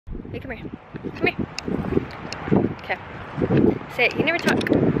Hey, come here. Come here. Okay. Say it. You never talk.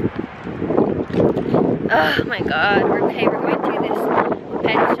 Oh my god. Okay, we're going to this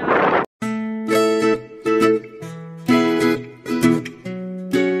pet shop.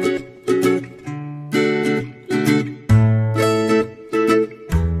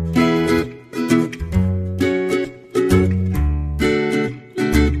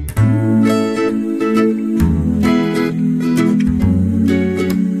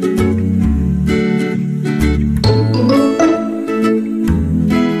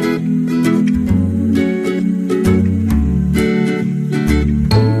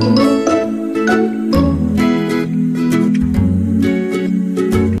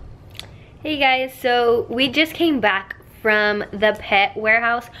 Hey guys, so we just came back from the pet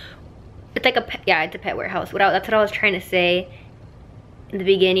warehouse. It's like a pet, yeah, it's a pet warehouse. That's what I was trying to say in the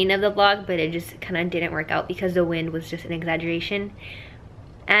beginning of the vlog, but it just kind of didn't work out because the wind was just an exaggeration.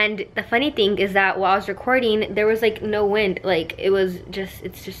 And the funny thing is that while I was recording, there was like no wind. Like it was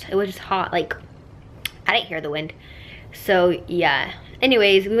just hot. Like I didn't hear the wind. So yeah.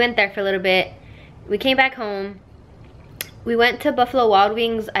 Anyways, we went there for a little bit. We came back home. We went to Buffalo Wild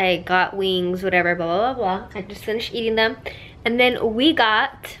Wings. I got wings, whatever, blah, blah, blah, blah. I just finished eating them. And then we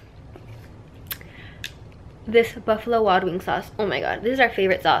got this Buffalo Wild Wing sauce. Oh my god, this is our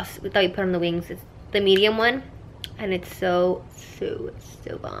favorite sauce. We thought we put on the wings. It's the medium one. And it's so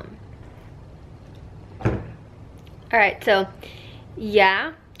bomb. Alright, so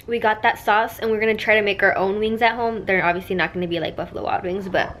yeah, we got that sauce and we're gonna try to make our own wings at home. They're obviously not gonna be like Buffalo Wild Wings,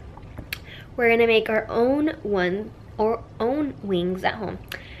 but we're gonna make our own own wings at home.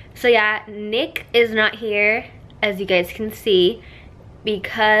 So yeah, Nick is not here, as you guys can see,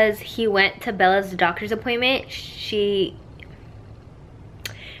 because he went to Bella's doctor's appointment. This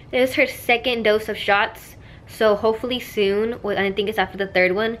is her second dose of shots, so hopefully soon, I think it's after the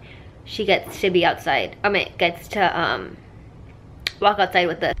third one, she gets to be outside. I mean, gets to walk outside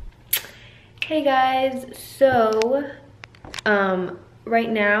with us. Hey guys, so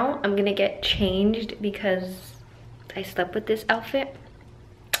right now I'm gonna get changed because I slept with this outfit.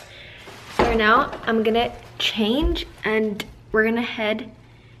 So right now I'm gonna change and we're gonna head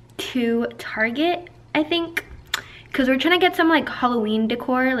to Target, I think, because we're trying to get some like Halloween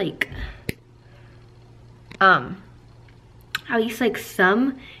decor, like at least like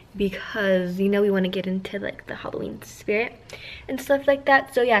some, because you know we want to get into like the Halloween spirit and stuff like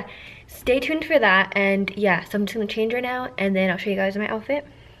that. So yeah, stay tuned for that. And yeah, so I'm just gonna change right now and then I'll show you guys my outfit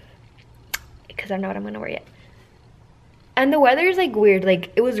because I don't know what I'm gonna wear yet. And the weather is like weird.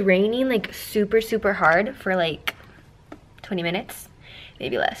 Like it was raining like super hard for like 20 minutes,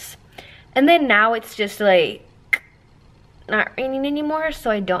 maybe less. And then now it's just like not raining anymore, so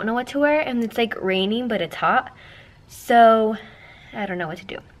I don't know what to wear. And it's like raining, but it's hot. So I don't know what to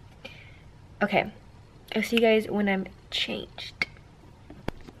do. Okay, I'll see you guys when I'm changed.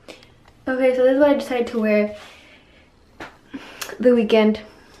 Okay, so this is what I decided to wear the weekend.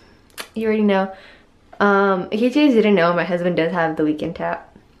 You already know. In case you guys didn't know, my husband does have the Weeknd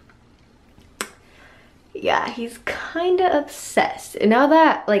tap. Yeah, he's kind of obsessed. And now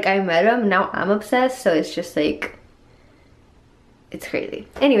that like I met him, now I'm obsessed. So it's just like, it's crazy.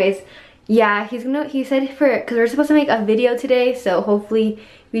 Anyways, yeah, he said because we're supposed to make a video today, so hopefully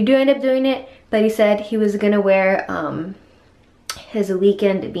we do end up doing it. But he said he was gonna wear his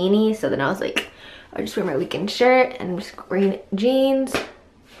Weeknd beanie. So then I was like, I'll just wear my Weeknd shirt and I'm just wearing jeans.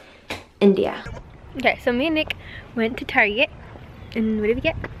 And yeah. Okay, so me and Nick went to Target, and what did we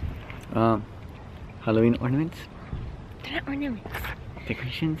get? Halloween ornaments. They're not ornaments.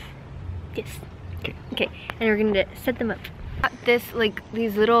 Decorations? Yes. Okay. Okay, and we're gonna set them up. Got this, like,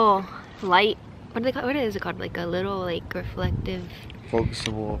 these little light, what is it called? Like a little, like, reflective...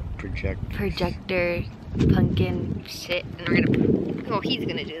 Focusable projector pumpkin shit. And we're gonna, oh, he's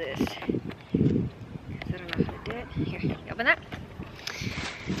gonna do this. 'Cause I don't know how to do it. Here, open that.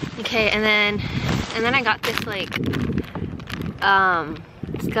 Okay, and then I got this like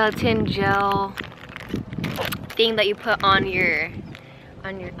skeleton gel thing that you put on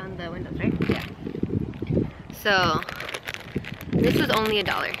on the windows, right? Yeah. So this was only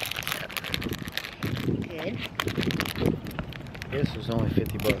 $1. So good. This was only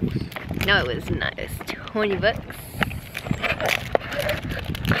 50 bucks. No, it was not. It was 20 bucks.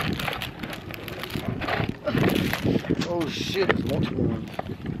 Oh shit, there's multiple ones.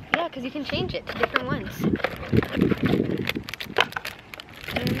 Yeah, because you can change it to different ones.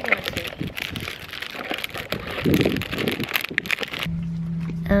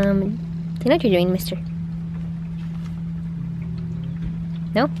 Do you know what you're doing, mister?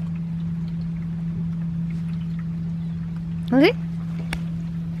 No? Okay.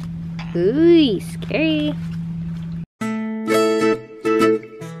 Ooh, scary.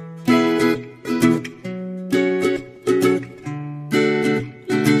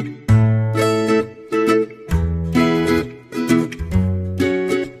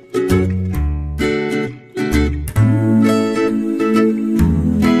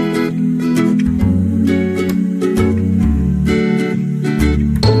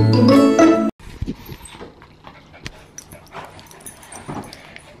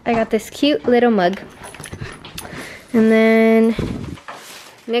 I got this cute little mug. And then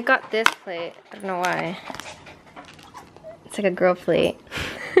Nick got this plate. I don't know why. It's like a girl plate.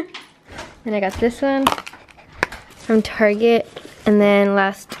 And I got this one from Target. And then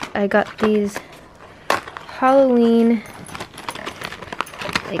last I got these Halloween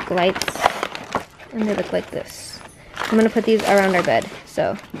like lights. And they look like this. I'm gonna put these around our bed.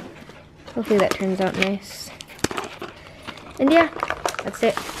 So hopefully that turns out nice. And yeah. That's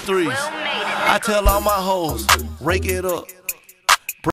it. I tell all my hoes, rake it up.